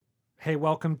Hey,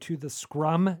 welcome to the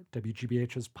Scrum,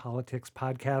 WGBH's politics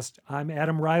podcast. I'm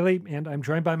Adam Reilly, and I'm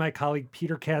joined by my colleague,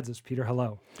 Peter Kadzis. Peter,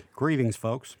 hello. Greetings,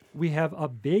 folks. We have a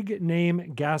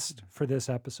big-name guest for this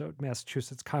episode,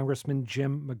 Massachusetts Congressman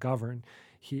Jim McGovern.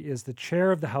 He is the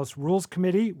chair of the House Rules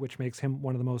Committee, which makes him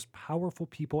one of the most powerful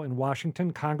people in Washington.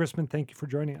 Congressman, thank you for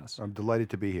joining us. I'm delighted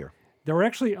to be here. There were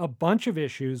actually a bunch of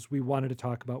issues we wanted to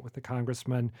talk about with the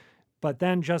congressman. But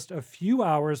then just a few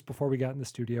hours before we got in the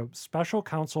studio, special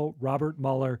counsel Robert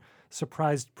Mueller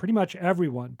surprised pretty much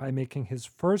everyone by making his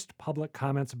first public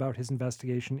comments about his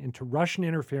investigation into Russian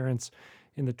interference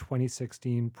in the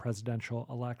 2016 presidential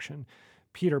election.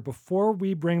 Peter, before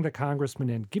we bring the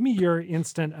congressman in, give me your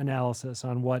instant analysis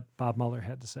on what Bob Mueller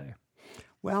had to say.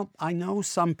 Well, I know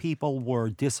some people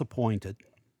were disappointed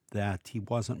that he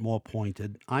wasn't more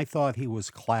pointed. I thought he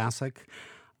was classic.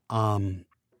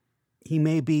 He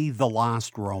may be the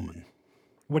last Roman.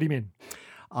 What do you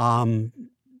mean?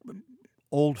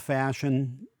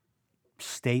 Old-fashioned,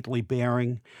 stately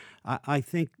bearing. I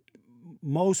think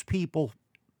most people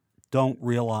don't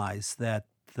realize that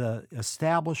the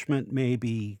establishment may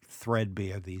be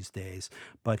threadbare these days,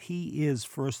 but he is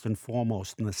first and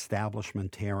foremost an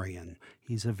establishmentarian.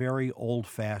 He's a very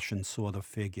old-fashioned sort of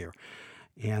figure.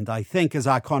 And I think as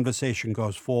our conversation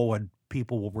goes forward,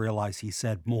 people will realize he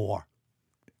said more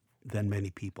than many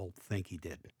people think he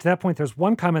did. To that point, there's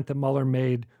one comment that Mueller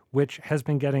made which has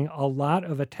been getting a lot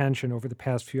of attention over the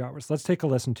past few hours. Let's take a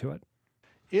listen to it.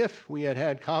 If we had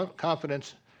had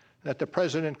confidence that the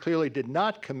president clearly did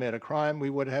not commit a crime,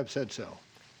 we would have said so.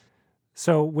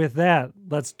 So with that,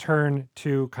 let's turn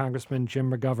to Congressman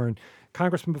Jim McGovern.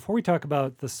 Congressman, before we talk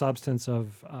about the substance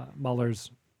of Mueller's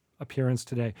appearance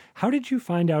today, how did you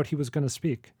find out he was going to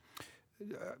speak?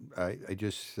 I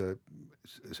just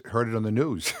heard it on the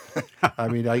news. I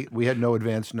mean, we had no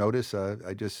advance notice.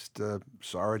 I just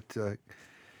saw it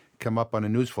come up on a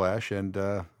news flash, and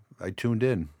I tuned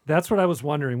in. That's what I was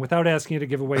wondering. Without asking you to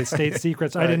give away state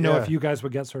secrets, I didn't know yeah. if you guys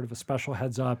would get sort of a special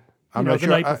heds up. I'm not the sure.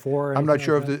 night before. I'm not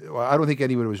sure like if I don't think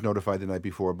anyone was notified the night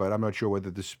before, but I'm not sure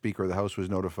whether the Speaker of the House was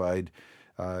notified,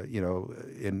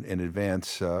 in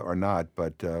advance or not.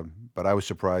 But I was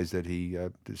surprised that he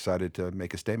decided to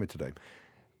make a statement today.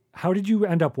 How did you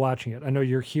end up watching it? I know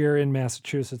you're here in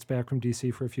Massachusetts, back from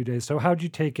D.C. for a few days. So how did you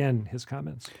take in his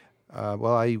comments?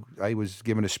 Well, I was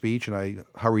given a speech, and I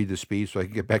hurried the speech so I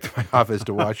could get back to my office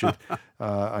to watch it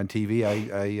on TV.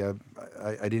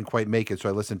 I didn't quite make it, so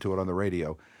I listened to it on the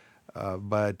radio.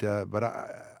 But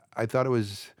I thought it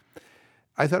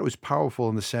was powerful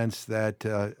in the sense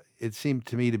that it seemed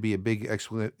to me to be a big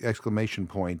exclamation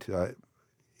point, at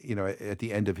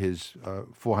the end of his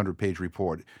 400-page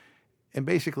report. And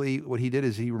basically what he did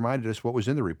is he reminded us what was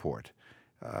in the report.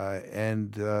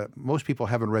 And most people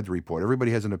haven't read the report.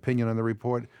 Everybody has an opinion on the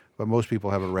report, but most people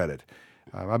haven't read it.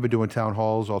 I've been doing town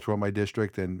halls all throughout my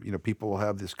district, and people will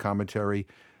have this commentary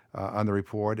on the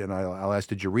report, and I'll ask,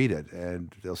 did you read it?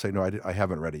 And they'll say, no, I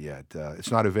haven't read it yet.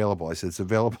 It's not available. I said, it's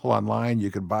available online. You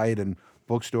can buy it in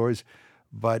bookstores.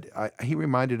 But he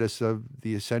reminded us of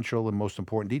the essential and most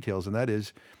important details, and that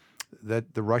is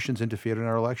that the Russians interfered in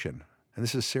our election. And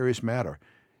this is a serious matter.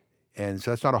 And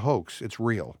so that's not a hoax. It's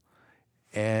real.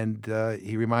 And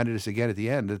he reminded us again at the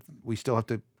end that we still have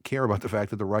to care about the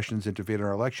fact that the Russians interfered in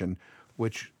our election,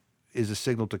 which is a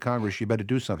signal to Congress, you better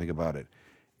do something about it.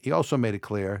 He also made it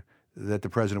clear that the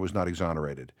president was not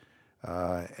exonerated,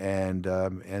 and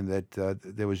that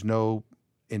there was no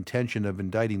intention of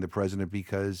indicting the president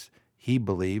because he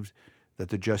believed that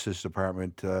the Justice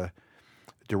Department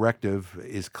directive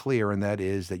is clear, and that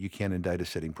is that you can't indict a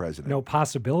sitting president. No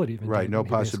possibility of indictment. Right, no he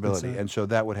basically possibility. said. And so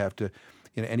that would have to,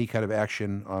 any kind of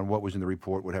action on what was in the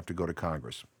report would have to go to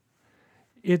Congress.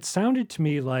 It sounded to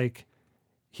me like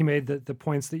he made the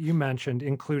points that you mentioned,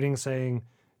 including saying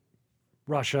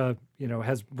Russia,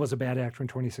 was a bad actor in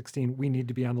 2016. We need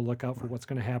to be on the lookout for what's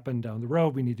going to happen down the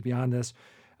road. We need to be on this.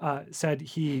 Said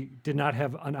he did not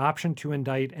have an option to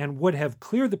indict and would have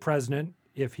cleared the president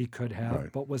if he could have,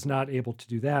 Right. but was not able to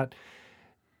do that.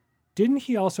 Didn't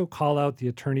he also call out the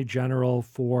Attorney General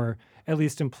for at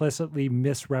least implicitly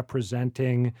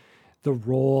misrepresenting the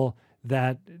role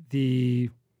that the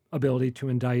ability to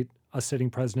indict a sitting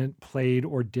president played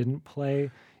or didn't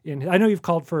play? I know you've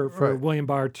called for Right. William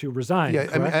Barr to resign. Yeah,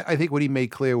 correct? I think what he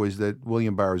made clear was that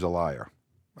William Barr is a liar.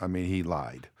 I mean, he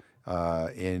lied,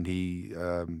 and he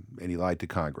lied to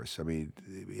Congress. I mean,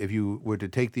 if you were to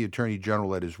take the Attorney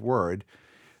General at his word,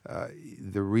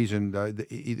 the reason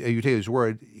you take his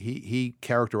word, he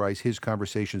characterized his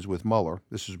conversations with Mueller.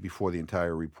 This was before the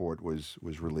entire report was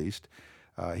released.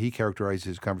 He characterized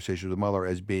his conversations with Mueller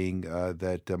as being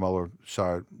that Mueller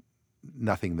saw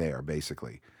nothing there,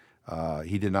 basically.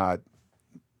 He did not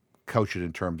couch it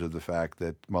in terms of the fact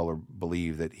that Mueller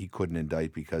believed that he couldn't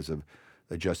indict because of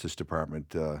the Justice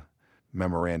Department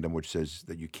memorandum, which says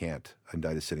that you can't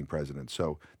indict a sitting president.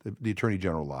 So the Attorney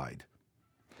General lied.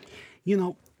 You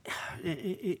know,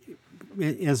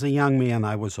 as a young man,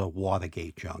 I was a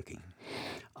Watergate junkie,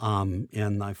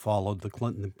 and I followed the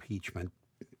Clinton impeachment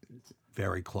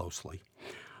very closely.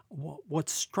 What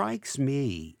strikes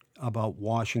me about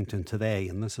Washington today,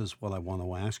 and this is what I want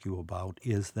to ask you about,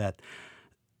 is that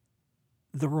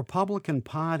the Republican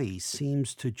Party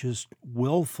seems to just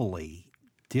willfully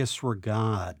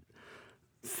disregard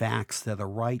facts that are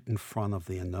right in front of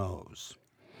their nose.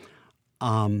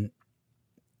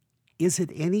 Is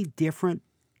it any different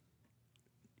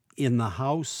in the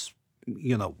House,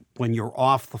 you know, when you're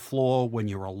off the floor, when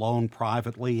you're alone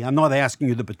privately? I'm not asking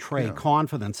you to betray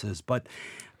confidences, but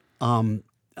I'm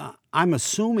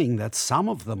assuming that some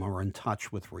of them are in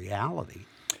touch with reality.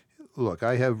 Look,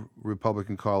 I have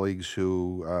Republican colleagues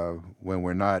who, when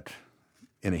we're not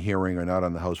in a hearing or not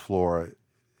on the House floor,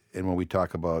 and when we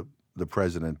talk about the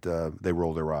president, they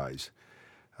roll their eyes.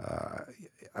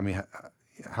 I mean,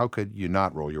 how could you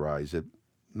not roll your eyes at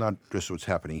not just what's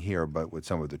happening here, but with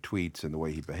some of the tweets and the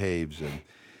way he behaves?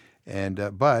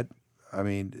 But I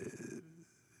mean,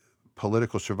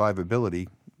 political survivability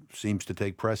seems to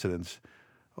take precedence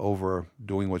over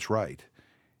doing what's right.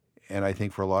 And I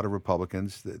think for a lot of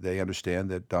Republicans, they understand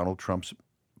that Donald Trump's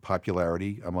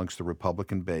popularity amongst the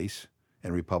Republican base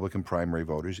and Republican primary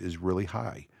voters is really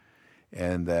high,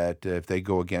 and that if they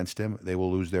go against him, they will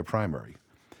lose their primary,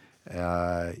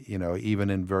 even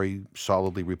in very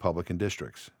solidly Republican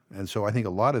districts. And so I think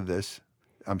a lot of this,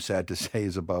 I'm sad to say,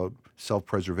 is about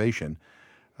self-preservation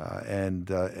and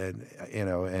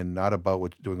not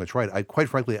about doing what's right. Quite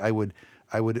frankly, I would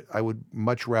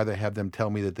much rather have them tell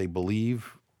me that they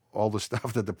believe all the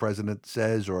stuff that the president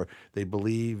says, or they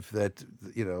believe that,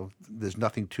 there's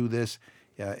nothing to this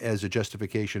as a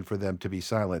justification for them to be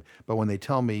silent. But when they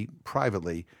tell me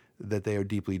privately that they are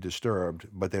deeply disturbed,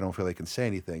 but they don't feel they can say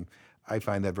anything, I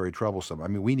find that very troublesome. I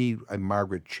mean, we need a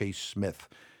Margaret Chase Smith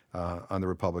on the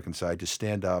Republican side to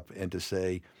stand up and to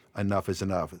say, enough is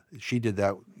enough. She did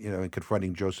that, in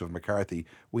confronting Joseph McCarthy.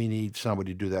 We need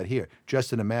somebody to do that here.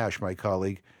 Justin Amash, my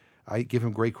colleague, I give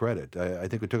him great credit. I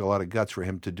think it took a lot of guts for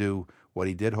him to do what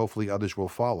he did. Hopefully others will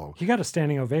follow. He got a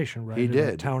standing ovation, right? He in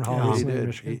did. the town hall He in did.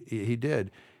 Michigan. He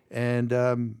did. And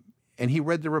he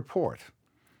read the report.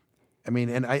 I mean,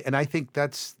 and I think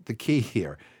that's the key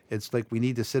here. It's like we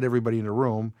need to sit everybody in a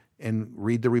room and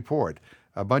read the report.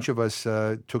 A bunch of us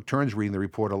took turns reading the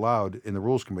report aloud in the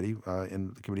Rules Committee,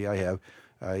 in the committee I have.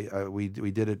 We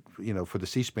did it, for the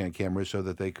C-SPAN cameras so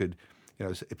that they could,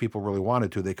 if people really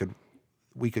wanted to, they could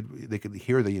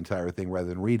hear the entire thing rather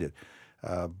than read it.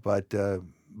 But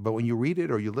when you read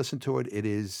it or you listen to it, it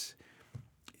is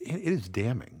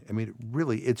damning. I mean,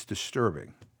 really, it's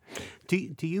disturbing.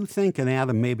 Do you think, and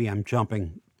Adam, maybe I'm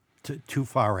jumping too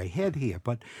far ahead here,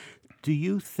 but do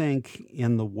you think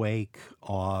in the wake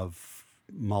of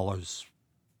Mueller's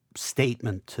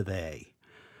statement today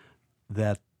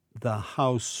that the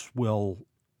House will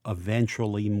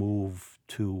eventually move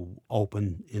to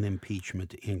open an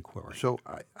impeachment inquiry? So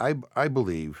I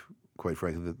believe, quite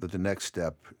frankly, that the next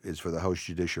step is for the House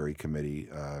Judiciary Committee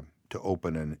to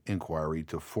open an inquiry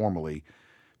to formally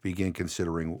begin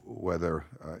considering whether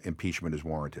impeachment is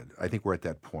warranted. I think we're at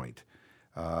that point.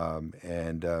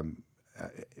 And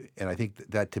I think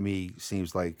that to me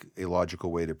seems like a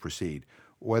logical way to proceed.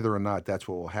 Whether or not that's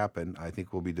what will happen, I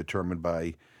think will be determined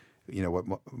by, what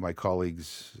my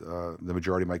colleagues, the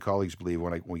majority of my colleagues believe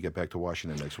when we get back to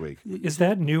Washington next week. Is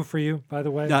that new for you, by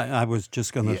the way? I was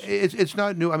just going to... It's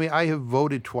not new. I mean, I have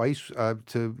voted twice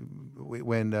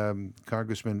when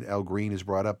Congressman Al Green has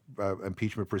brought up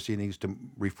impeachment proceedings to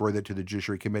refer that to the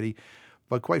Judiciary Committee.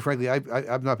 But quite frankly,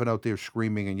 I've not been out there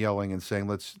screaming and yelling and saying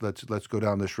let's go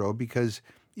down this road, because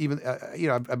even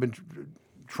I've been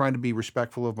trying to be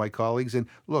respectful of my colleagues. And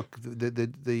look,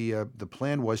 the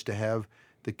plan was to have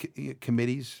the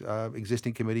committees,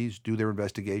 existing committees, do their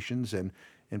investigations and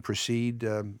proceed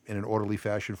in an orderly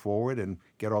fashion forward and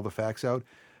get all the facts out.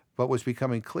 But what's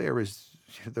becoming clear is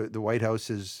the White House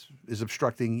is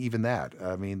obstructing even that.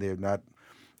 I mean, they're not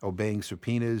obeying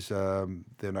subpoenas.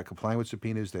 They're not complying with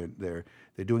subpoenas. They're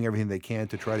doing everything they can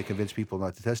to try to convince people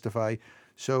not to testify.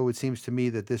 So it seems to me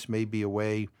that this may be a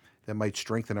way that might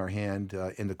strengthen our hand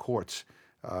in the courts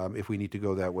if we need to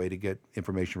go that way to get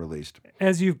information released.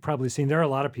 As you've probably seen, there are a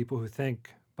lot of people who think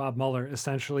Bob Mueller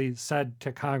essentially said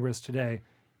to Congress today,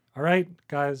 all right,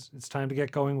 guys, it's time to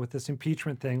get going with this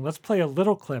impeachment thing. Let's play a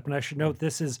little clip. And I should note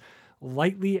this is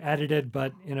lightly edited,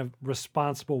 but in a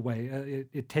responsible way.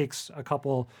 It takes a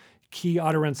couple key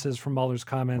utterances from Mueller's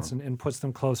comments and puts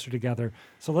them closer together.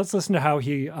 So let's listen to how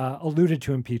he alluded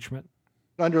to impeachment.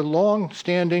 Under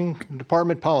long-standing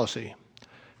department policy,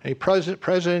 a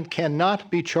president cannot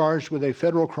be charged with a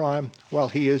federal crime while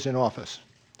he is in office.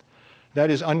 That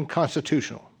is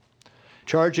unconstitutional.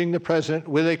 Charging the president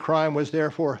with a crime was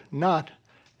therefore not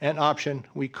an option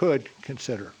we could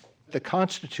consider. The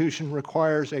Constitution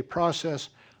requires a process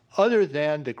other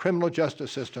than the criminal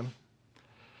justice system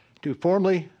to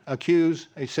formally accuse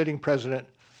a sitting president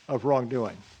of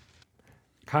wrongdoing.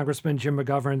 Congressman Jim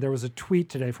McGovern, there was a tweet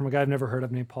today from a guy I've never heard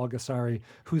of named Paul Gassari,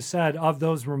 who said of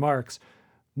those remarks,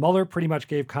 Mueller pretty much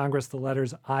gave Congress the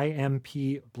letters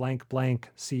IMP blank blank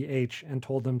CH and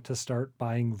told them to start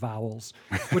buying vowels,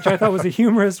 which I thought was a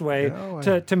humorous way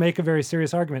to make a very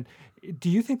serious argument. Do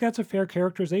you think that's a fair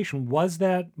characterization? Was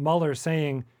that Mueller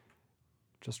saying,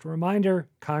 just a reminder,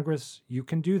 Congress, you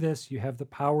can do this. You have the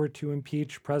power to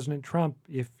impeach President Trump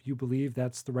if you believe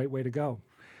that's the right way to go?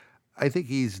 I think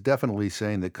he's definitely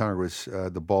saying that Congress,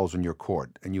 the ball's in your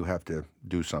court, and you have to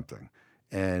do something.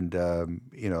 And,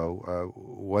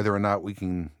 whether or not we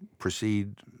can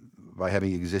proceed by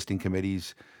having existing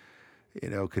committees,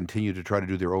 continue to try to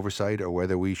do their oversight, or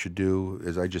whether we should do,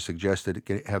 as I just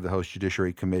suggested, have the House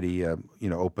Judiciary Committee,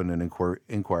 open an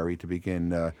inquiry to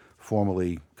begin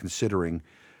formally considering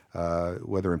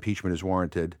whether impeachment is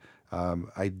warranted.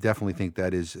 I definitely think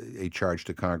that is a charge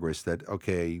to Congress that,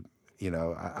 okay,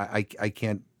 I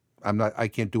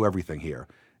can't do everything here.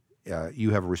 You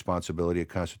have a responsibility, a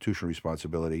constitutional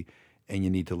responsibility, and you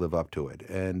need to live up to it.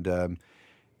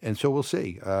 And so we'll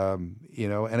see.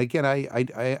 And again,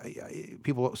 I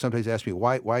people sometimes ask me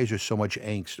why is there so much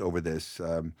angst over this?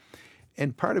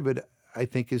 And part of it, I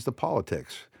think, is the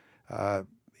politics.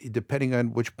 Depending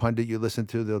on which pundit you listen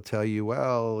to, they'll tell you,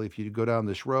 well, if you go down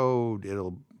this road,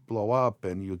 it'll blow up,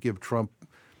 and you'll give Trump,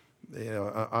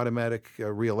 automatic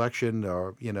reelection,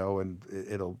 or and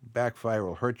it'll backfire,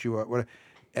 it'll hurt you, or whatever.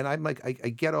 And I'm like, I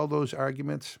get all those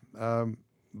arguments,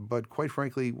 but quite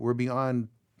frankly, we're beyond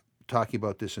talking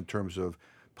about this in terms of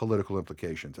political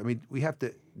implications. I mean, we have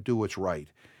to do what's right,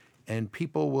 and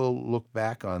people will look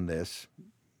back on this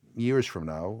years from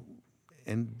now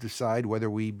and decide whether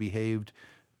we behaved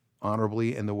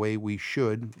honorably in the way we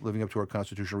should, living up to our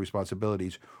constitutional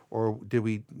responsibilities, or did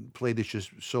we play this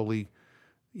just solely,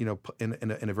 in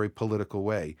a very political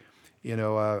way.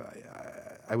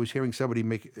 I was hearing somebody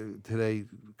make today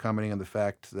commenting on the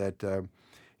fact that,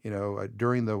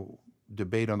 during the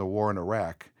debate on the war in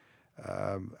Iraq,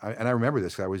 and I remember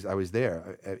this. I was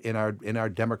there in our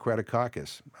Democratic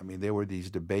caucus. I mean, there were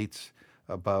these debates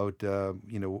about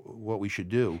what we should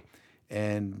do,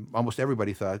 and almost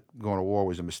everybody thought going to war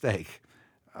was a mistake.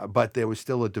 But there was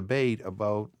still a debate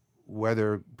about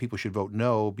whether people should vote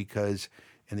no, because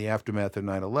in the aftermath of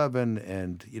 9/11,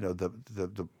 and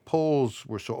the polls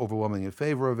were so overwhelming in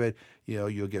favor of it.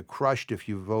 You'll get crushed if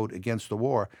you vote against the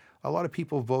war. A lot of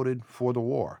people voted for the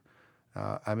war.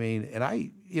 I did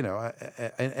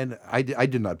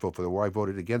not vote for the war. I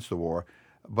voted against the war,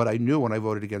 but I knew when I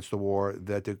voted against the war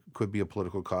that there could be a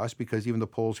political cost, because even the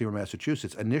polls here in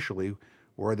Massachusetts initially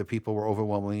were the people were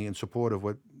overwhelmingly in support of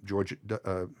what George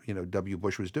W.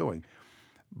 Bush was doing.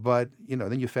 But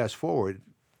then you fast forward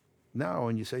now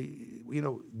and you say,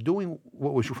 doing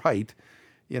what was right,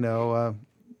 that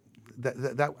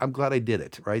I'm glad I did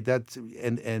it, right? That's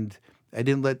and I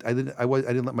didn't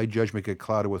let my judgment get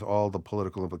clouded with all the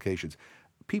political implications.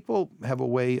 People have a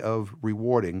way of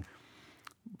rewarding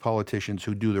politicians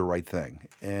who do the right thing,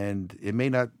 and it may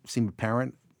not seem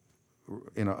apparent,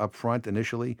 up front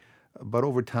initially, but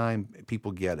over time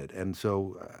people get it. And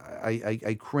so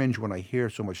I cringe when I hear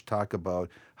so much talk about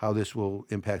how this will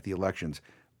impact the elections.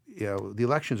 The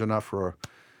elections are not for,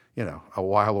 a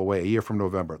while away, a year from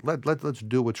November. Let's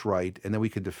do what's right, and then we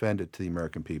can defend it to the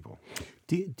American people.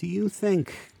 Do you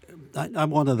think, I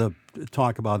wanted to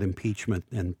talk about impeachment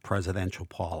and presidential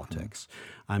politics.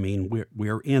 I mean,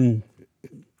 we're in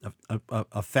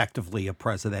effectively a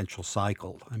presidential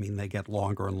cycle. I mean, they get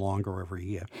longer and longer every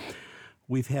year.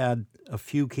 We've had a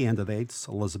few candidates,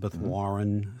 Elizabeth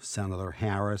Warren, Senator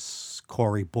Harris,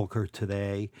 Cory Booker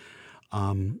today,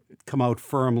 come out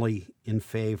firmly in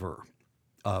favor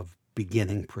of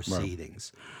beginning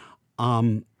proceedings.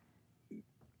 Right.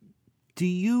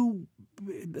 The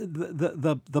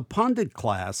pundit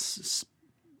class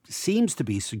seems to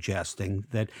be suggesting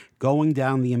that going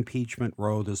down the impeachment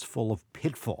road is full of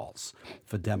pitfalls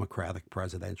for Democratic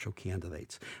presidential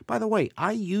candidates. By the way,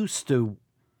 I used to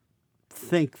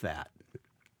think that.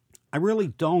 I really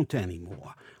don't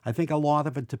anymore. I think a lot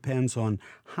of it depends on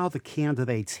how the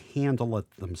candidates handle it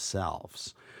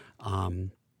themselves. Do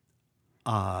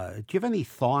you have any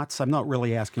thoughts? I'm not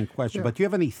really asking a question, but do you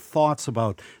have any thoughts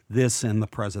about this in the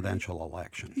presidential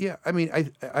election? Yeah, I mean,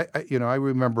 I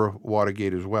remember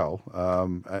Watergate as well,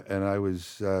 and I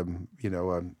was, I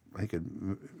think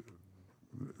in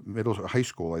high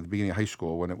school, at the beginning of high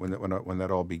school, when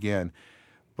that all began.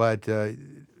 But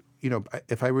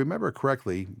if I remember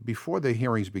correctly, before the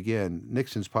hearings began,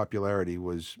 Nixon's popularity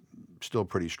was still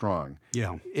pretty strong.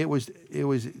 Yeah. It was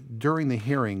during the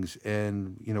hearings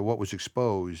and what was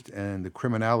exposed and the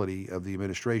criminality of the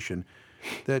administration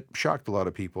that shocked a lot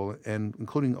of people, and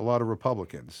including a lot of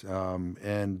Republicans.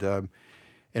 And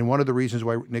one of the reasons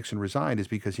why Nixon resigned is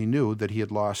because he knew that he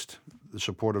had lost the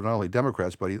support of not only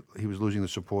Democrats, but he was losing the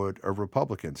support of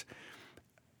Republicans.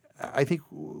 I think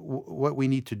what we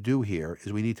need to do here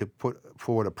is we need to put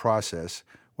forward a process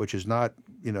which is not,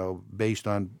 based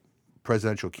on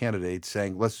presidential candidates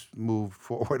saying, let's move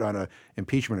forward on an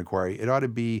impeachment inquiry. It ought to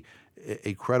be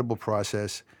a credible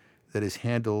process that is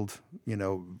handled,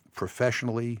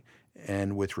 professionally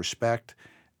and with respect,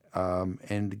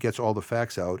 and gets all the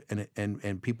facts out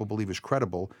and people believe is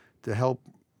credible to help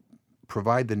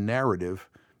provide the narrative,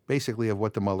 basically, of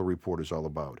what the Mueller Report is all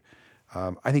about.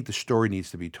 I think the story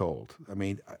needs to be told. I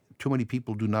mean, too many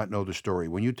people do not know the story.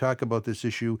 When you talk about this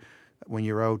issue, when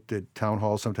you're out at town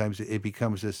halls, sometimes it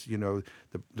becomes this,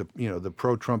 the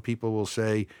pro-Trump people will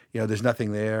say, there's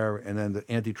nothing there, and then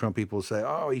the anti-Trump people will say,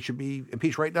 oh, he should be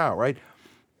impeached right now, right?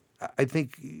 I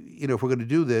think, if we're going to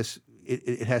do this,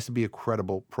 it has to be a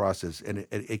credible process, and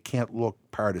it can't look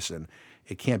partisan.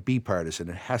 It can't be partisan.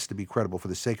 It has to be credible for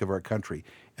the sake of our country.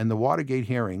 And the Watergate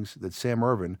hearings that Sam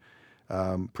Ervin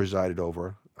presided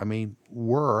over,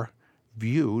 were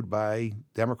viewed by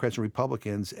Democrats and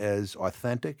Republicans as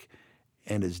authentic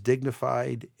and as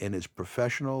dignified and as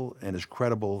professional and as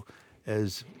credible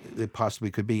as they possibly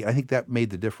could be. I think that made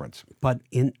the difference. But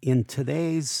in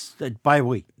today's, by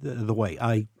the way,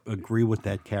 I agree with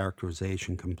that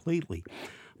characterization completely.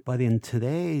 But in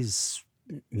today's,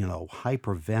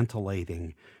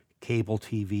 hyperventilating cable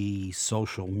TV,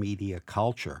 social media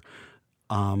culture,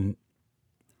 do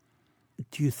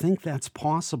you think that's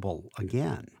possible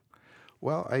again?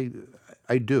 Well,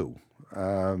 I do.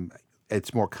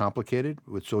 It's more complicated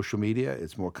with social media.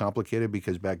 It's more complicated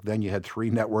because back then you had 3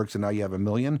 networks and now you have 1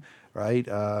 million, right?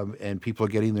 And people are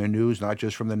getting their news not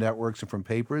just from the networks and from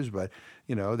papers, but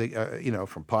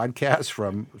from podcasts,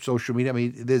 from social media.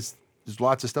 There's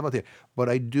lots of stuff out there. But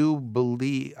I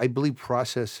believe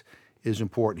process is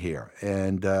important here,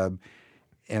 and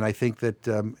I think that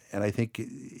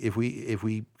if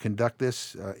we conduct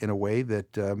this in a way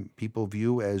that people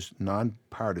view as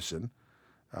nonpartisan,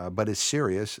 but as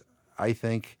serious, I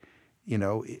think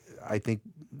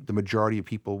the majority of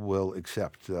people will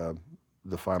accept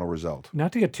the final result.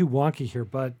 Not to get too wonky here,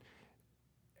 but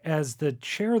as the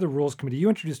chair of the Rules Committee, you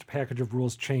introduced a package of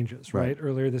rules changes, right,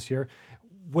 earlier this year.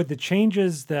 Would the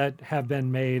changes that have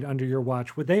been made under your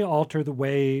watch, would they alter the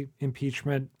way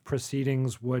impeachment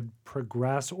proceedings would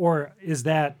progress, or is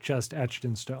that just etched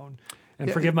in stone?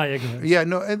 And forgive my ignorance. Yeah,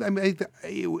 no,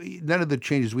 none of the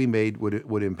changes we made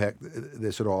would impact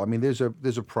this at all. There's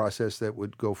a process that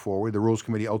would go forward. The Rules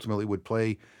Committee ultimately would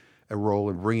play a role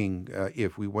in bringing,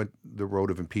 if we went the road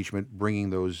of impeachment, bringing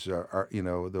those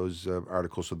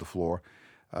articles to the floor.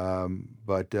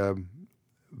 But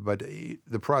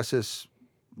the process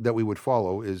that we would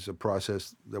follow is a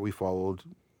process that we followed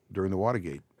during the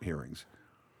Watergate hearings.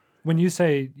 When you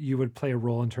say you would play a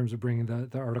role in terms of bringing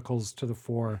the articles to the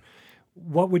fore,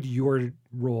 what would your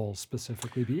role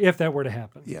specifically be if that were to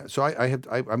happen? Yeah, so I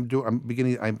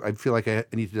feel like I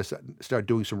need to just start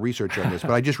doing some research on this.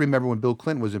 But I just remember when Bill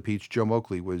Clinton was impeached, Joe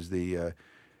Moakley was the,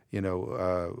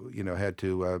 had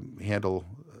to handle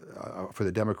for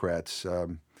the Democrats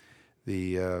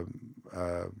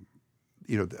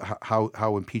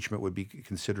how impeachment would be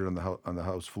considered on the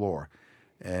House floor,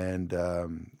 and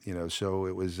so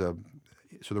it was.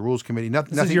 So the Rules Committee,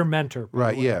 nothing. This is your mentor,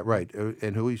 right? Yeah, right.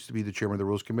 And who used to be the chairman of the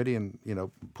Rules Committee, and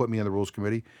put me on the Rules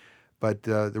Committee. But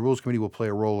the Rules Committee will play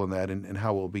a role in that, and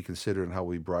how it will be considered and how it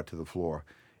will be brought to the floor,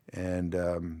 and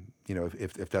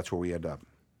if that's where we end up.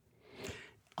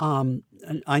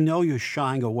 I know you're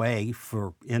shying away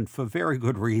for very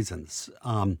good reasons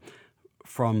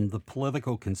from the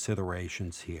political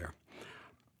considerations here,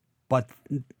 but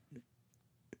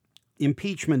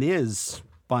impeachment is,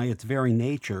 by its very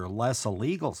nature, less a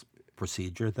legal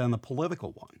procedure than a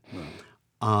political one.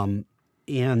 Right.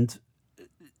 And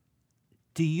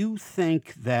do you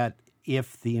think that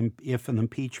if an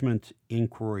impeachment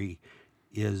inquiry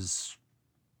is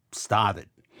started,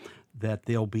 that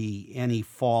there'll be any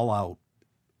fallout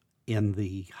in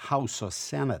the House or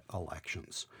Senate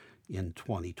elections in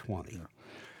 2020.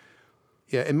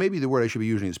 Yeah, and maybe the word I should be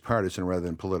using is partisan rather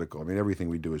than political. I mean, everything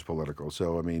we do is political.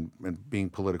 So, I mean, and being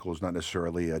political is not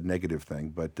necessarily a negative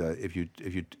thing. But I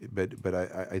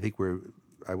think what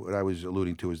I was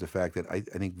alluding to is the fact that I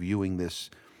think viewing this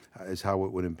as how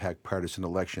it would impact partisan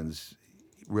elections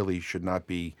really should not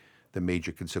be the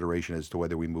major consideration as to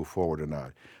whether we move forward or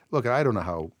not. Look, I don't know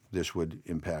how this would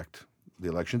impact the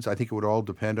elections. I think it would all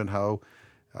depend on how,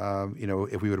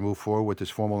 if we were to move forward with this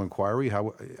formal inquiry,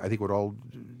 how I think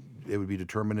it would be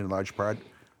determined in large part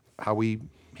how we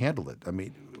handle it. I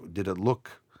mean, did it look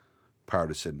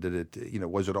partisan? Did it,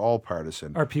 was it all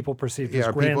partisan? Are people perceived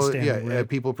as grandstanding? Are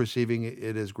people perceiving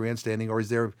it as grandstanding, or is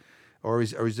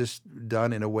this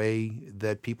done in a way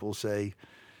that people say,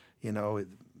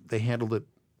 they handled it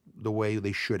the way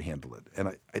they should handle it?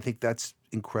 And I think that's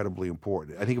incredibly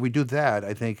important. I think if we do that,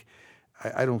 I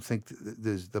don't think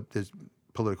there's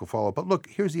political follow-up. But look,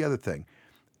 here's the other thing.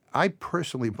 I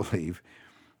personally believe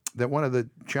that one of the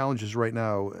challenges right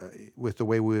now with the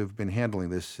way we've been handling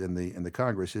this in the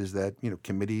Congress is that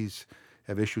committees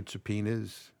have issued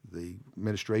subpoenas. The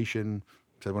administration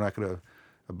said we're not going to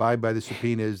abide by the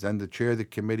subpoenas. Then the chair of the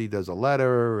committee does a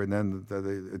letter, and then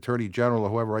the attorney general or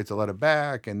whoever writes a letter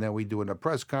back, and then we do a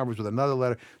press conference with another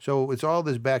letter. So it's all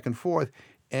this back and forth,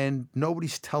 and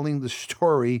nobody's telling the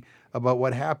story about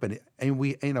what happened. And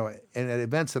and at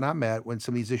events that I'm at, when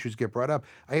some of these issues get brought up,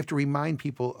 I have to remind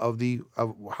people of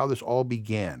how this all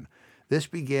began. This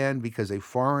began because a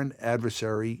foreign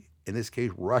adversary, in this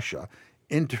case Russia,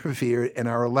 interfered in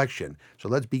our election. So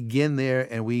let's begin there,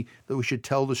 and we should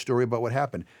tell the story about what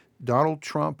happened. Donald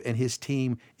Trump and his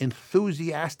team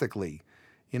enthusiastically,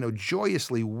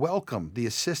 joyously welcomed the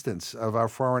assistance of our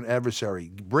foreign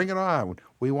adversary. Bring it on.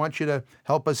 We want you to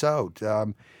help us out.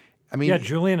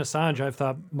 Julian Assange, I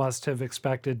thought, must have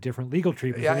expected different legal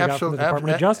treatment than he got from the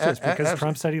Department of Justice because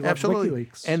Trump said he loved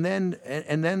WikiLeaks. And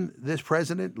then this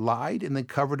president lied and then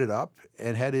covered it up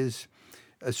and had his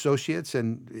associates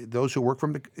and those who work for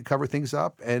him to cover things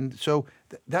up. And so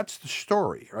that's the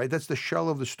story, right? That's the shell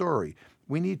of the story.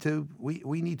 We need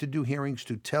to do hearings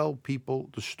to tell people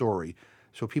the story,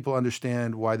 so people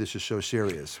understand why this is so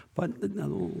serious. But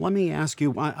let me ask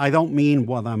you, I don't mean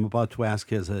what I'm about to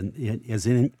ask as an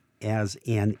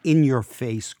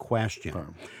in-your-face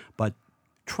question, but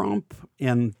Trump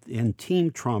and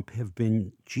Team Trump have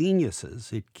been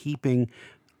geniuses at keeping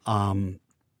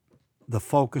the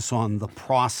focus on the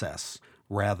process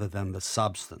rather than the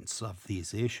substance of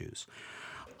these issues.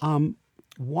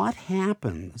 What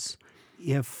happens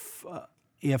if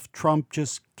Trump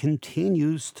just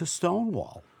continues to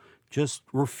stonewall, just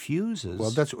refuses?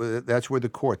 Well, that's where the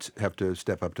courts have to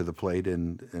step up to the plate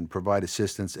and provide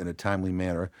assistance in a timely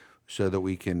manner so that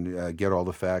we can get all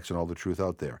the facts and all the truth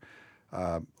out there.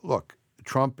 Look,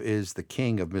 Trump is the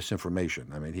king of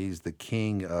misinformation. I mean, he's the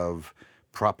king of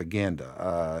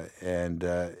propaganda, and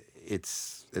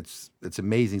it's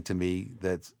amazing to me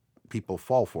that people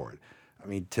fall for it. I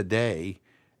mean, today,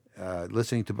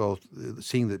 listening to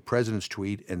seeing the president's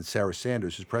tweet and Sarah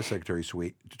Sanders, his press secretary's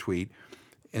tweet,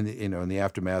 in the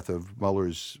aftermath of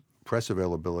Mueller's press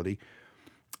availability,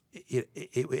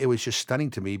 it was just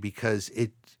stunning to me because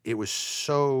it was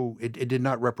so it did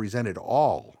not represent at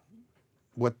all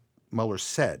what Mueller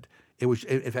said. It was,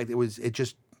 in fact, it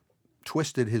just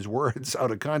twisted his words out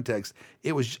of context.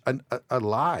 It was a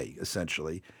lie,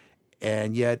 essentially,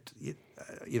 and yet,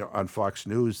 on Fox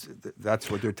News,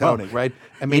 that's what they're telling, right?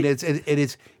 I mean, it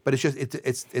is, but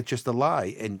it's just a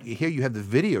lie. And here you have the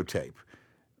videotape,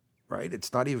 right?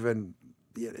 It's not even,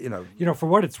 for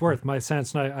what it's worth, my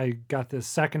sense, and I got this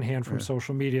secondhand from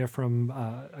social media from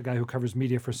a guy who covers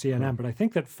media for CNN, but I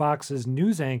think that Fox's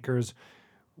news anchors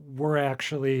were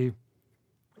actually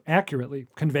accurately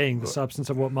conveying the substance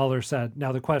of what Mueller said.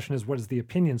 Now, the question is, what does the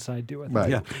opinion side do with it?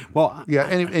 Right. Yeah. Well,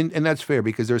 and that's fair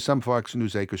because there are some Fox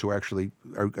News anchors who actually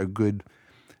are good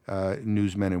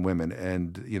newsmen and women,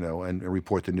 and and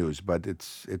report the news. But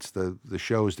it's the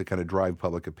shows that kind of drive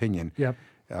public opinion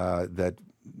that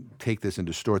take this and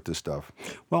distort this stuff.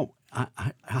 Well,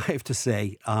 I have to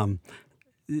say,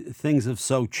 things have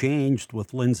so changed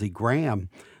with Lindsey Graham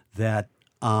that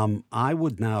I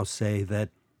would now say that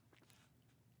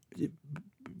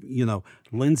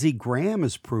Lindsey Graham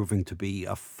is proving to be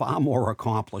a far more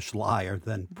accomplished liar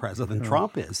than President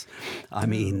Trump is. I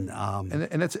mean,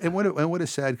 and what a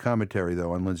sad commentary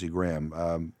though on Lindsey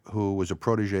Graham, who was a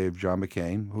protege of John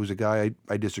McCain, who's a guy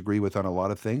I disagree with on a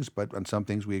lot of things, but on some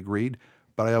things we agreed.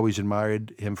 But I always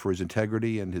admired him for his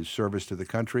integrity and his service to the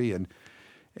country,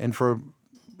 and for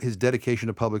his dedication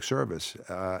to public service.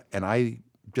 And I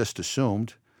just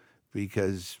assumed,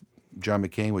 because John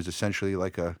McCain was essentially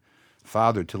like a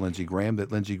father to Lindsey Graham,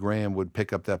 that Lindsey Graham would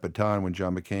pick up that baton when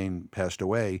John McCain passed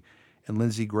away. And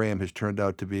Lindsey Graham has turned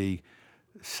out to be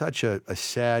such a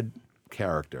sad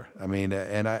character. I mean,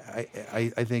 and I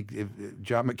think if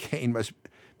John McCain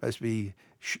must be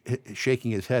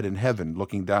shaking his head in heaven,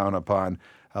 looking down upon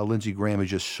how Lindsey Graham has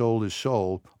just sold his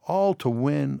soul, all to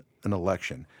win an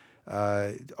election,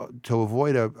 to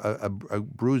avoid a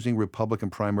bruising Republican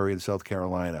primary in South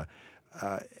Carolina.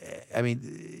 I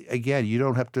mean, again, you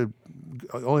only have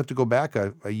to go back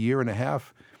a year and a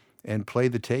half and play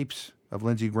the tapes of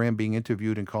Lindsey Graham being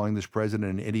interviewed and calling this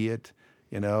president an idiot,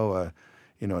 a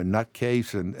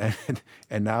nutcase,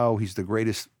 and now he's the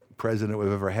greatest president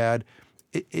we've ever had.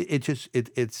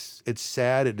 It's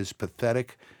sad. It is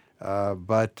pathetic,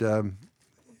 but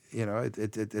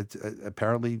it's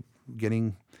apparently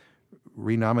getting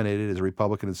renominated as a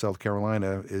Republican in South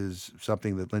Carolina is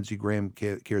something that Lindsey Graham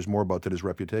cares more about than his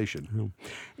reputation.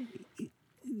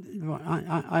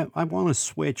 I want to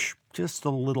switch just a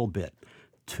little bit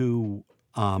to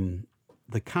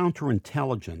the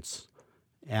counterintelligence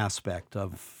aspect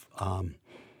of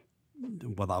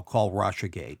what I'll call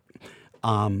Russiagate.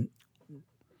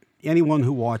 Anyone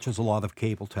who watches a lot of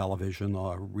cable television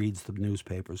or reads the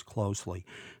newspapers closely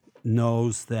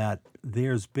knows that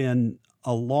there's been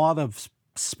a lot of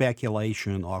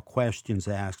speculation or questions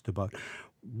asked about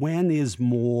when is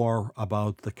more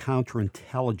about the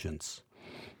counterintelligence,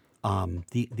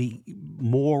 the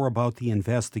more about the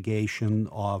investigation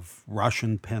of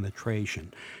Russian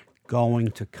penetration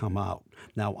going to come out.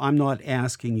 Now, I'm not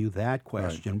asking you that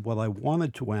question. Right. What I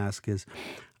wanted to ask is,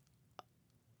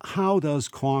 how does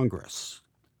Congress,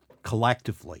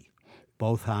 collectively,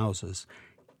 both houses,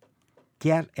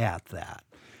 get at that?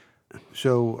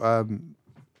 So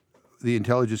the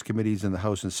intelligence committees in the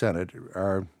House and Senate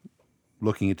are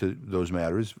looking into those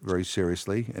matters very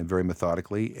seriously and very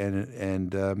methodically,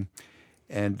 and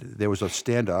there was a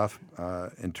standoff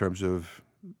in terms of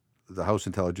the House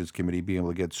Intelligence Committee being able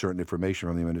to get certain information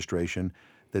from the administration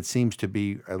that seems to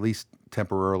be at least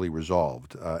temporarily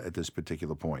resolved at this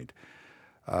particular point.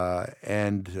 So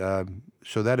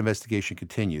that investigation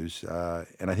continues,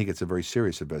 and I think it's a very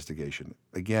serious investigation,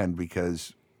 again,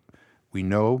 because we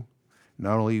know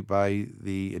not only by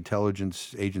the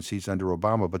intelligence agencies under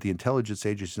Obama, but the intelligence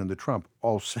agencies under Trump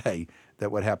all say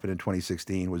that what happened in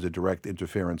 2016 was a direct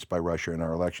interference by Russia in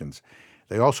our elections.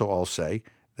 They also all say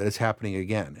that it's happening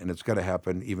again, and it's going to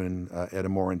happen even at a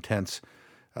more intense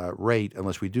rate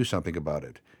unless we do something about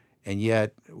it. And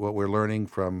yet, what we're learning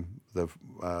from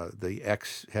the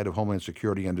ex-head of Homeland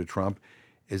Security under Trump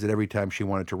is that every time she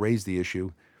wanted to raise the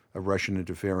issue of Russian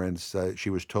interference, she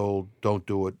was told, don't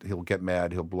do it, he'll get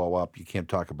mad, he'll blow up, you can't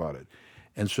talk about it.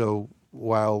 And so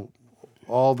while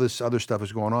all this other stuff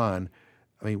is going on,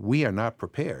 I mean, we are not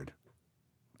prepared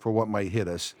for what might hit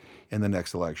us in the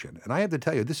next election. And I have to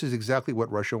tell you, this is exactly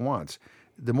what Russia wants.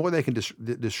 The more they can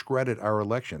discredit our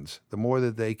elections, the more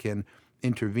that they can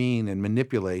intervene and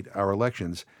manipulate our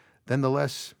elections, then the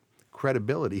less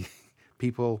credibility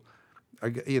people are,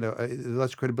 the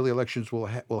less credibility elections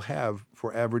will have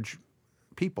for average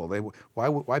people.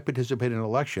 Why participate in an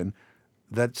election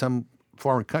that some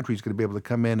foreign country is going to be able to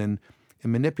come in and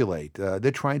manipulate?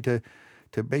 They're trying to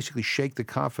basically shake the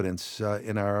confidence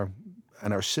in our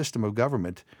system of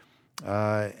government,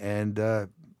 and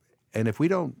if we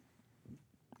don't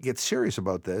get serious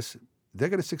about this, they're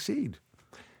going to succeed.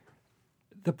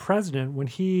 The president, when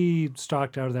he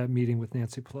stalked out of that meeting with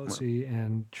Nancy Pelosi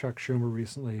and Chuck Schumer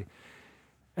recently,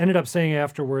 ended up saying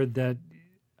afterward that,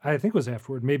 I think it was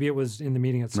afterward, maybe it was in the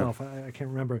meeting itself, I can't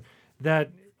remember,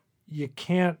 that you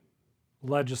can't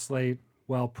legislate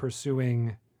while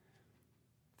pursuing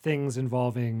things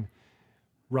involving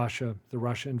Russia, the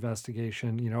Russia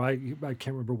investigation. I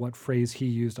can't remember what phrase he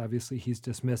used. Obviously, he's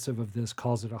dismissive of this,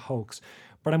 calls it a hoax.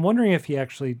 But I'm wondering if he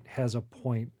actually has a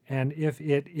point, and if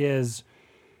it is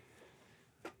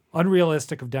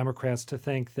unrealistic of Democrats to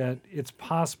think that it's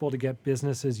possible to get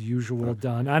business as usual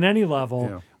done on any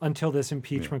level until this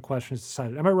impeachment question is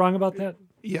decided. Am I wrong about that?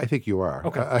 Yeah, I think you are.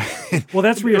 Okay. Well,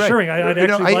 that's reassuring. Right. I'd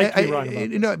actually like to be wrong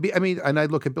about this. I mean, and I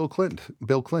look at Bill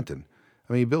Clinton.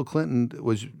 I mean, Bill Clinton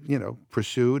was,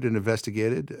 pursued and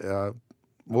investigated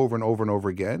over and over and over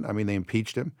again. I mean, they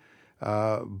impeached him,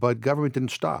 but government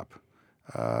didn't stop.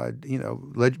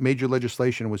 Major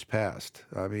legislation was passed.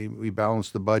 I mean, we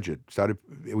balanced the budget,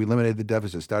 we eliminated the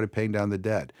deficit, started paying down the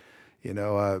debt,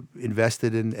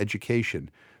 invested in education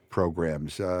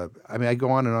programs. I mean, I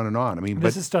go on and on and on. I mean,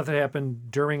 this is stuff that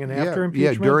happened during and after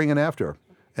impeachment? Yeah, during and after.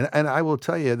 And I will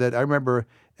tell you that I remember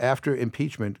after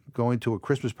impeachment, going to a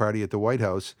Christmas party at the White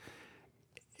House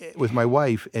with my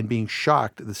wife and being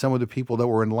shocked that some of the people that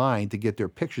were in line to get their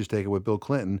pictures taken with Bill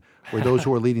Clinton were those who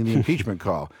were leading the impeachment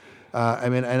call.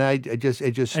 It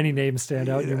just Any names stand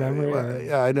out in your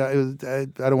memory? I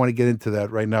don't want to get into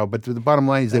that right now, but the bottom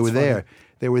line is they were there.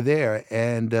 They were there,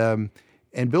 and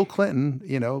Bill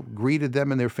Clinton, greeted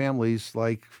them and their families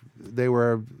like they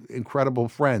were incredible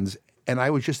friends, and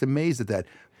I was just amazed at that.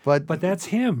 But that's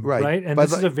him, right? And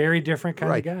this is a very different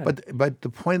kind of guy. But the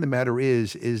point of the matter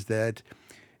is that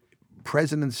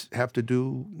presidents have to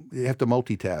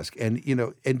multitask,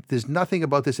 and there's nothing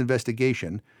about this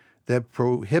investigation that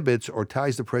prohibits or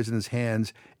ties the president's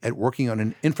hands at working on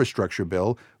an infrastructure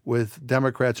bill with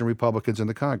Democrats and Republicans in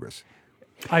the Congress.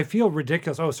 I feel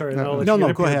ridiculous. Oh, sorry. No,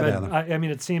 go ahead, Adam. I mean,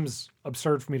 it seems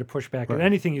absurd for me to push back at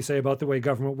anything you say about the way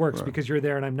government works because you're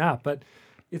there and I'm not. But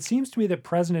it seems to me that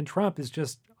President Trump is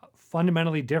just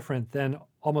fundamentally different than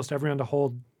almost everyone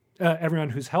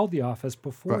who's held the office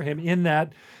before him, in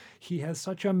that he has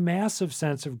such a massive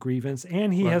sense of grievance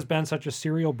and he has been such a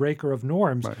serial breaker of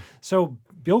norms. Right. So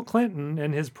Bill Clinton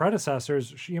and his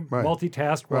predecessors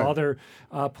multitasked while other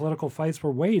political fights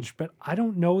were waged. But I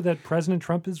don't know that President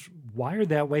Trump is wired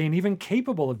that way and even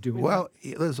capable of doing that. Well,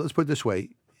 let's put it this way.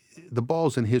 The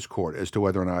ball's in his court as to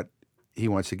whether or not he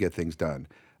wants to get things done.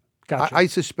 Gotcha. I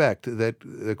suspect that,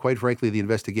 quite frankly, the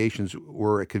investigations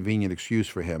were a convenient excuse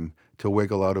for him to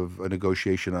wiggle out of a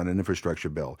negotiation on an infrastructure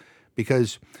bill.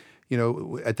 Because,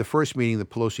 at the first meeting that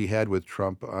Pelosi had with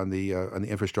Trump on the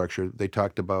infrastructure, they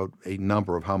talked about a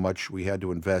number of how much we had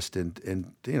to invest in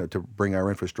to bring our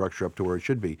infrastructure up to where it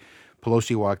should be.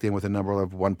 Pelosi walked in with a number of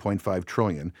 $1.5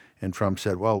 trillion, and Trump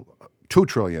said, "Well, $2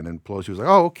 trillion." And Pelosi was like,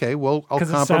 "Oh, okay, well, I'll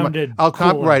compromise.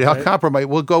 I'll compromise.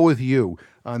 We'll go with you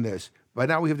on this." But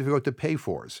now we have to figure out the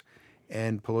pay-fors.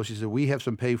 And Pelosi said, "We have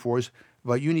some pay-fors,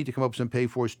 but you need to come up with some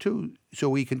pay-fors too, so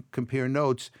we can compare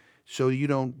notes, so you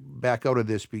don't back out of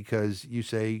this because you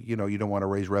say, you don't want to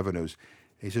raise revenues."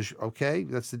 He says, "Okay,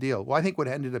 that's the deal." Well, I think what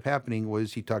ended up happening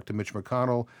was he talked to Mitch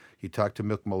McConnell, he talked to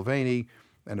Mick Mulvaney,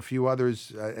 and a few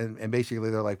others, and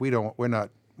basically they're like, we don't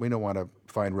want to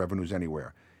find revenues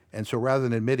anywhere. And so rather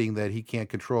than admitting that he can't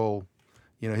control,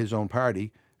 his own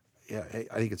party, I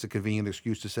think it's a convenient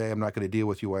excuse to say, I'm not going to deal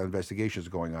with you while investigations are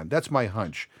going on. That's my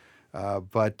hunch.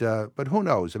 But who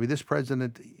knows? I mean, this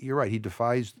president, you're right, he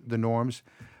defies the norms.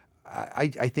 I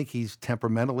think he's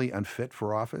temperamentally unfit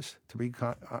for office, to be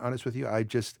honest with you. I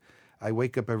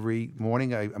wake up every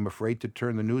morning, I'm afraid to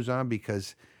turn the news on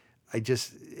because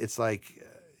it's like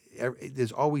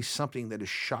there's always something that is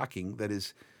shocking that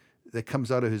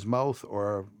comes out of his mouth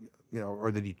or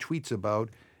that he tweets about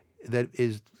that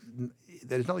is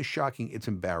not only shocking, it's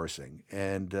embarrassing.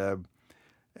 And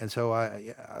so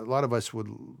a lot of us would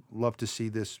love to see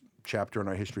this chapter in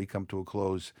our history come to a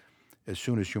close as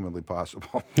soon as humanly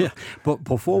possible. Yeah, but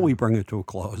before we bring it to a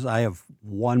close, I have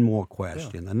one more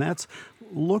question, and that's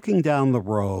looking down the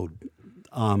road,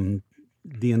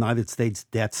 the United States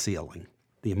debt ceiling,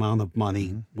 the amount of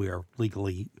money we are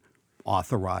legally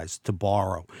authorized to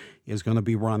borrow, is going to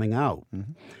be running out.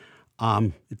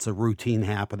 It's a routine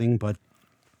happening, but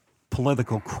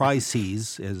political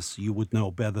crises, as you would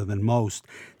know better than most,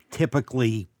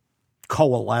 typically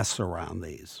coalesce around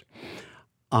these.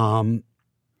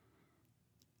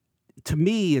 To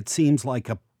me, it seems like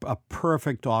a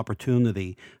perfect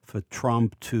opportunity for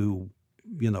Trump to,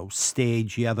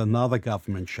 stage yet another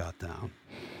government shutdown,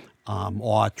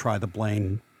 or try to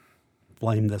blame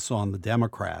this on the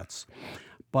Democrats.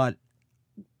 But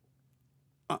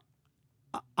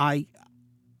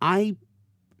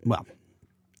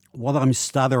what I'm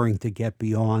stuttering to get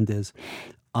beyond is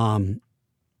the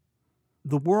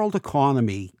world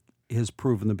economy has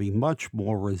proven to be much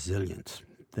more resilient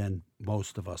than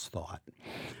most of us thought.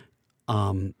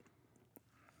 I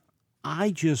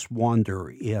just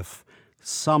wonder if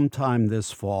sometime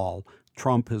this fall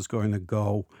Trump is going to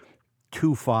go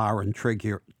too far and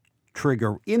trigger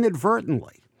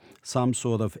inadvertently some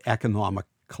sort of economic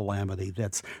calamity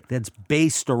that's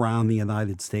based around the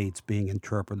United States being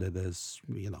interpreted as,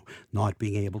 not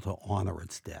being able to honor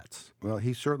its debts. Well,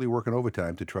 he's certainly working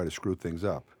overtime to try to screw things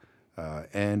up.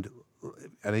 And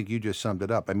I think you just summed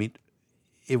it up. I mean,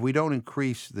 if we don't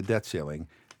increase the debt ceiling,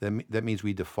 then that means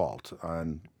we default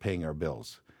on paying our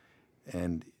bills.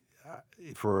 And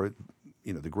for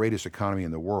the greatest economy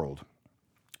in the world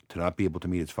to not be able to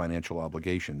meet its financial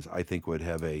obligations, I think would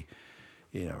have a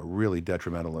really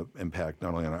detrimental impact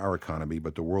not only on our economy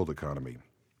but the world economy.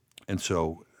 And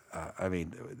so,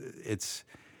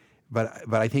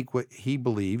 but I think what he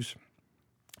believes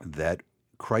that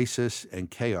crisis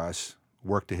and chaos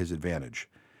work to his advantage,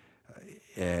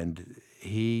 and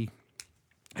he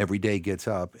every day gets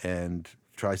up and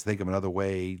tries to think of another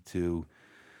way to,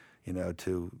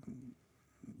 to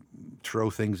throw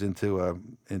things into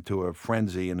a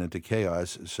frenzy and into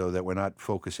chaos, so that we're not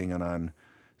focusing on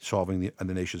solving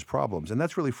the nation's problems. And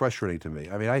that's really frustrating to me.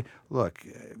 I mean, look,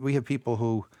 we have people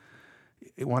who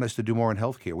want us to do more in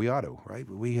health care. We ought to, right?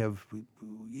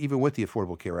 Even with the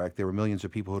Affordable Care Act, there are millions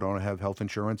of people who don't have health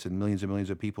insurance, and millions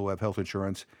of people who have health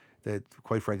insurance that,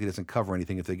 quite frankly, doesn't cover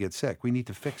anything if they get sick. We need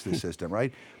to fix the system,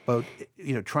 right? But,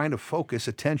 trying to focus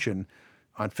attention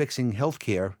on fixing health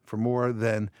care for more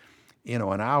than,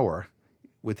 an hour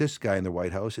with this guy in the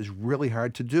White House is really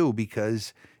hard to do,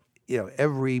 because,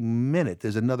 every minute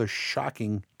there's another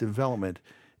shocking development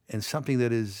and something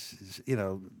that is,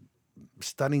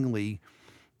 stunningly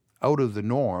out of the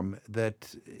norm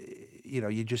that,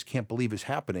 you just can't believe is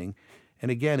happening. And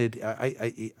again, I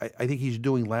think he's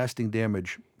doing lasting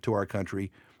damage to our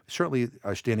country, certainly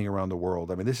standing around the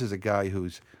world. I mean, this is a guy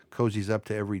who's cozies up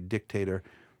to every dictator,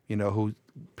 who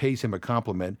pays him a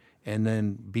compliment and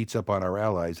then beats up on our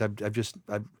allies. I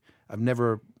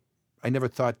never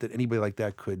thought that anybody like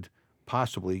that could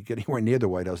possibly get anywhere near the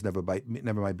White House, never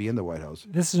might be in the White House.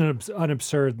 This is an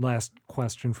absurd last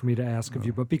question for me to ask of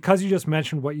you, but because you just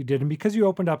mentioned what you did, and because you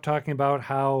opened up talking about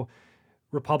how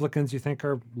Republicans, you think,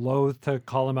 are loath to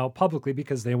call him out publicly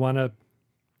because they want to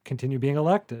continue being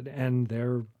elected, and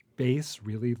their base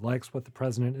really likes what the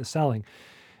president is selling.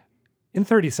 In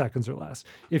 30 seconds or less,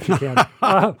 if you can,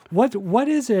 what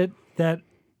is it that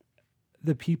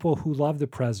the people who love the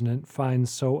president find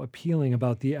so appealing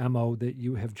about the MO that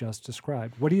you have just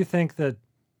described? What do you think that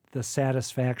the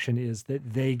satisfaction is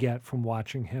that they get from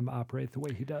watching him operate the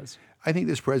way he does? I think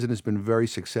this president has been very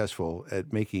successful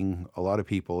at making a lot of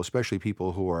people, especially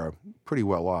people who are pretty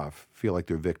well off, feel like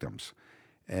they're victims.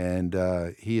 And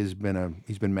he's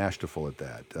been masterful at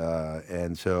that.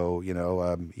 And so, you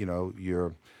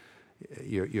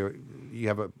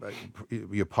have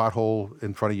your pothole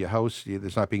in front of your house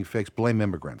that's not being fixed. Blame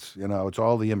immigrants. It's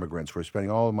all the immigrants. We're spending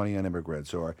all the money on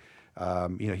immigrants. Or,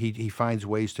 he finds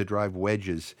ways to drive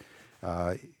wedges,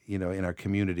 in our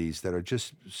communities that are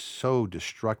just so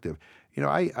destructive.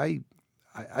 I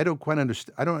don't quite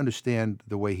understand. I don't understand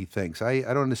the way he thinks. I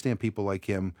don't understand people like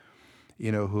him,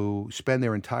 who spend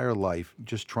their entire life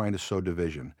just trying to sow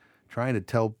division, trying to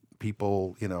tell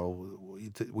people,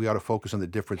 we ought to focus on the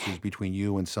differences between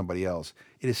you and somebody else.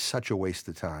 It is such a waste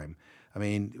of time. I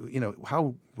mean,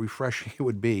 how refreshing it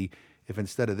would be if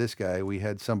instead of this guy, we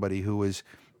had somebody who was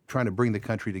trying to bring the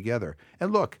country together.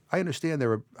 And look, I understand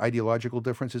there are ideological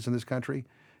differences in this country.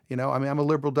 I'm a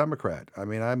liberal Democrat. I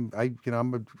mean, I'm a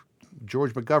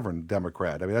George McGovern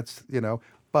Democrat. I mean, that's,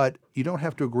 but you don't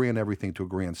have to agree on everything to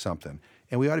agree on something.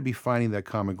 And we ought to be finding that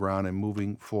common ground and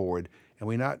moving forward. And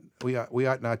we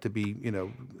ought not to be,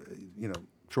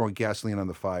 throwing gasoline on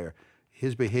the fire.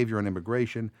 His behavior on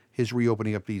immigration, his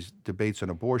reopening up these debates on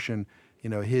abortion,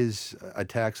 his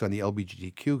attacks on the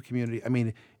LGBTQ community. I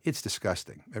mean, it's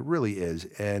disgusting. It really is.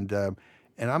 And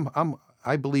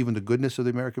I believe in the goodness of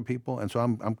the American people, and so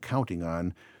I'm counting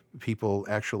on people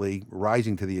actually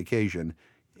rising to the occasion,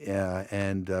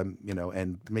 and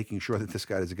making sure that this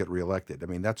guy doesn't get reelected. I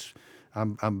mean,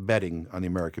 I'm betting on the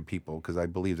American people because I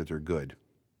believe that they're good.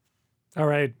 All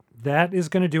right. That is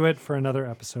going to do it for another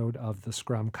episode of The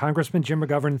Scrum. Congressman Jim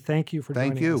McGovern, thank you for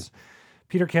joining us.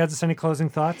 Peter Kadzis, any closing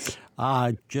thoughts?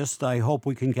 I hope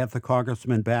we can get the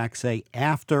congressman back, say,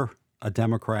 after a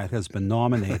Democrat has been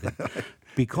nominated,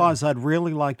 because I'd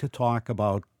really like to talk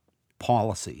about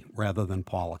policy rather than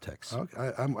politics.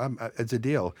 Okay, it's a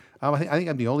deal. I think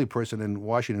I'm the only person in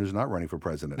Washington who's not running for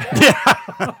president.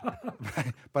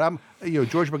 But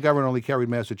George McGovern only carried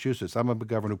Massachusetts. I'm a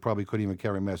McGovern who probably couldn't even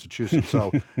carry Massachusetts.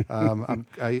 So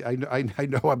I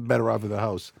know I'm better off in the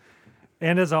House.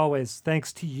 And as always,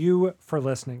 thanks to you for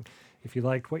listening. If you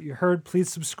liked what you heard,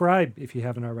 please subscribe if you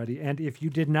haven't already. And if you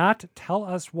did not, tell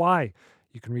us why.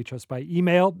 You can reach us by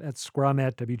email at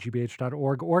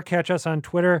scrum@wgbh.org or catch us on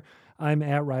Twitter. I'm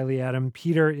at Reilly Adam.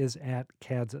 Peter is at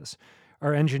Kadzis.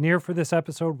 Our engineer for this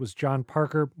episode was John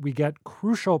Parker. We get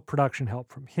crucial production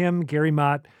help from him, Gary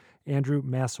Mott, Andrew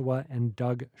Massawa, and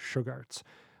Doug Sugarts.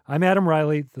 I'm Adam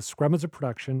Reilly. The Scrum is a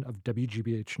production of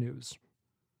WGBH News.